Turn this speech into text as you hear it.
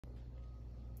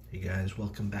Hey guys,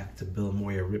 welcome back to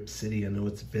BilimoriaRipCity. I know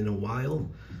it's been a while,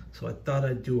 so I thought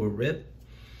I'd do a rip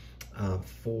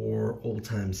for old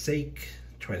time's sake,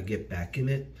 try to get back in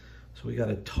it. So we got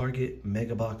a Target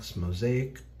Mega Box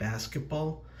Mosaic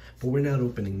basketball, but we're not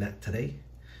opening that today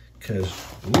because,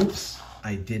 whoops,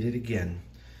 I did it again.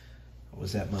 I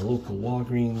was at my local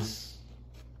Walgreens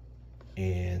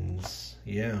and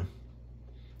yeah,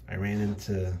 I ran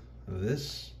into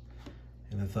this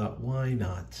and I thought, why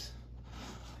not?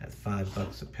 At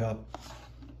 $5 a pop,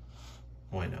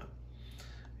 why not?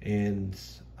 And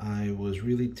I was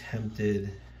really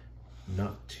tempted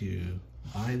not to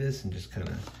buy this and just kind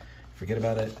of forget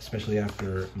about it, especially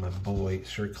after my boy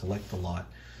Sir Collect a Lot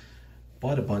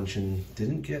bought a bunch and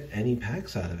didn't get any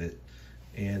packs out of it.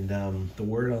 And the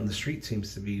word on the street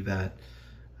seems to be that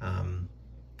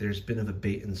there's been a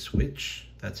bait and switch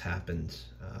that's happened.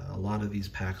 A lot of these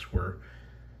packs were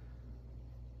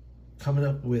coming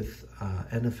up with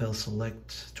NFL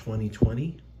Select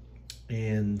 2020,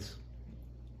 and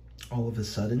all of a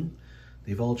sudden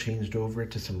they've all changed over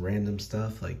to some random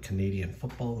stuff like Canadian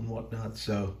football and whatnot.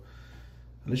 So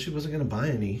I initially wasn't going to buy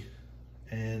any,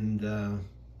 and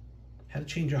had a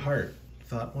change of heart.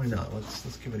 Thought, why not?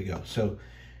 Let's give it a go. So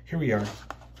here we are,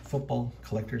 Football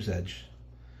Collector's Edge.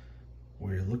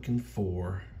 We're looking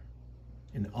for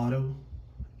an auto,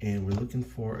 and we're looking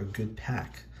for a good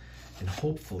pack, and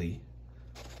hopefully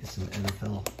it's an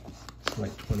NFL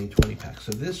Select 2020 pack.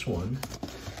 So this one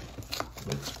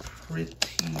looks pretty,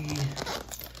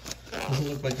 doesn't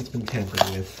look like it's been tampered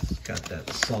with. It's got that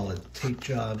solid tape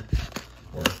job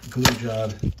or glue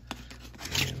job.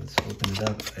 And let's open it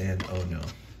up, and oh no,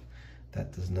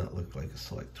 that does not look like a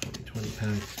Select 2020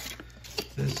 pack.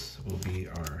 This will be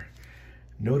our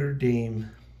Notre Dame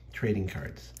trading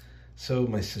cards. So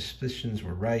my suspicions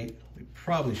were right. We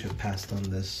probably should have passed on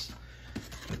this,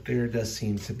 but there does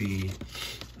seem to be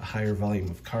a higher volume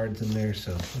of cards in there.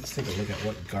 So let's take a look at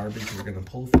what garbage we're going to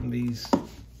pull from these.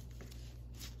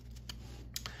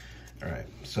 All right,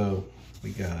 so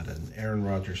we got an Aaron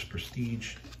Rodgers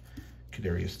Prestige,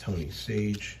 Kadarius Toney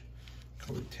Sage,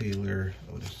 Corey Taylor,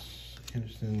 Otis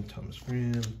Anderson, Thomas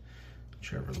Graham,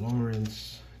 Trevor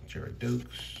Lawrence, Jared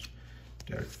Dokes,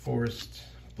 Derek Forrest,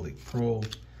 Blake Prohl,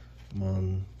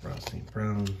 Ross St.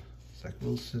 Brown, Zach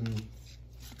Wilson,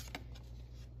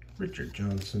 Richard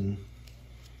Johnson,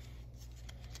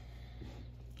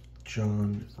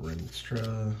 John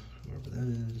Renstra, whoever that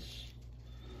is,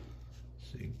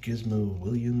 say Gizmo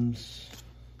Williams,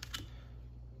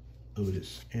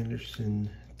 Otis Anderson,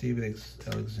 David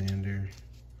Alexander,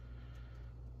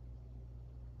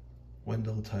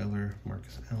 Wendell Tyler,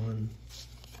 Marcus Allen,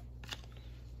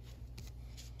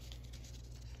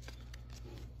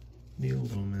 Neil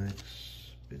Lomax,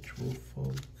 Bitch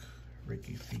Wolfolk,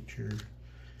 Ricky Feature,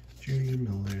 Jerry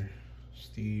Miller,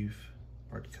 Steve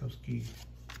Bartkowski,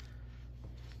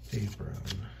 Dave Brown,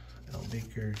 Al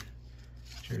Baker,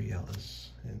 Jerry Ellis,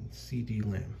 and CD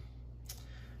Lamb.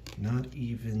 Not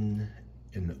even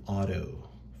an auto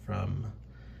from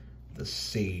the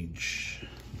Sage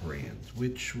brand,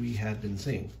 which we had been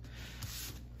seeing.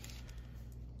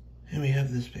 And we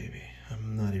have this baby.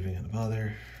 I'm not even gonna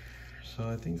bother. So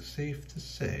I think safe to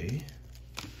say,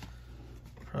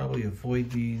 probably avoid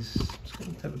these. I'm just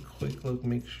gonna have a quick look,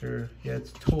 make sure. Yeah,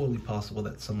 it's totally possible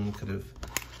that someone could have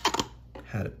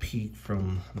had a peek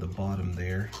from the bottom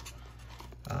there.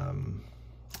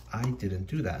 I didn't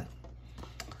do that.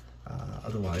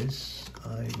 Otherwise,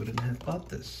 I wouldn't have bought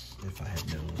this if I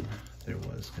had known there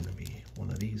was gonna be one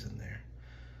of these in there.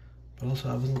 But also,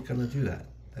 I wasn't gonna do that.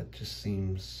 That just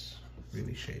seems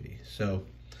really shady. So,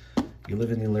 you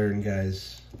live and you learn,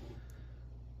 guys.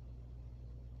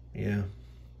 Yeah.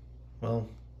 Well,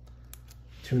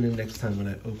 tune in next time when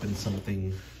I open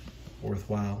something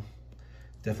worthwhile.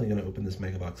 Definitely going to open this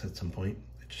mega box at some point.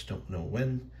 I just don't know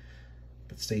when.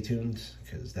 But stay tuned,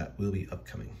 because that will be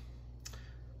upcoming.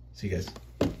 See you guys.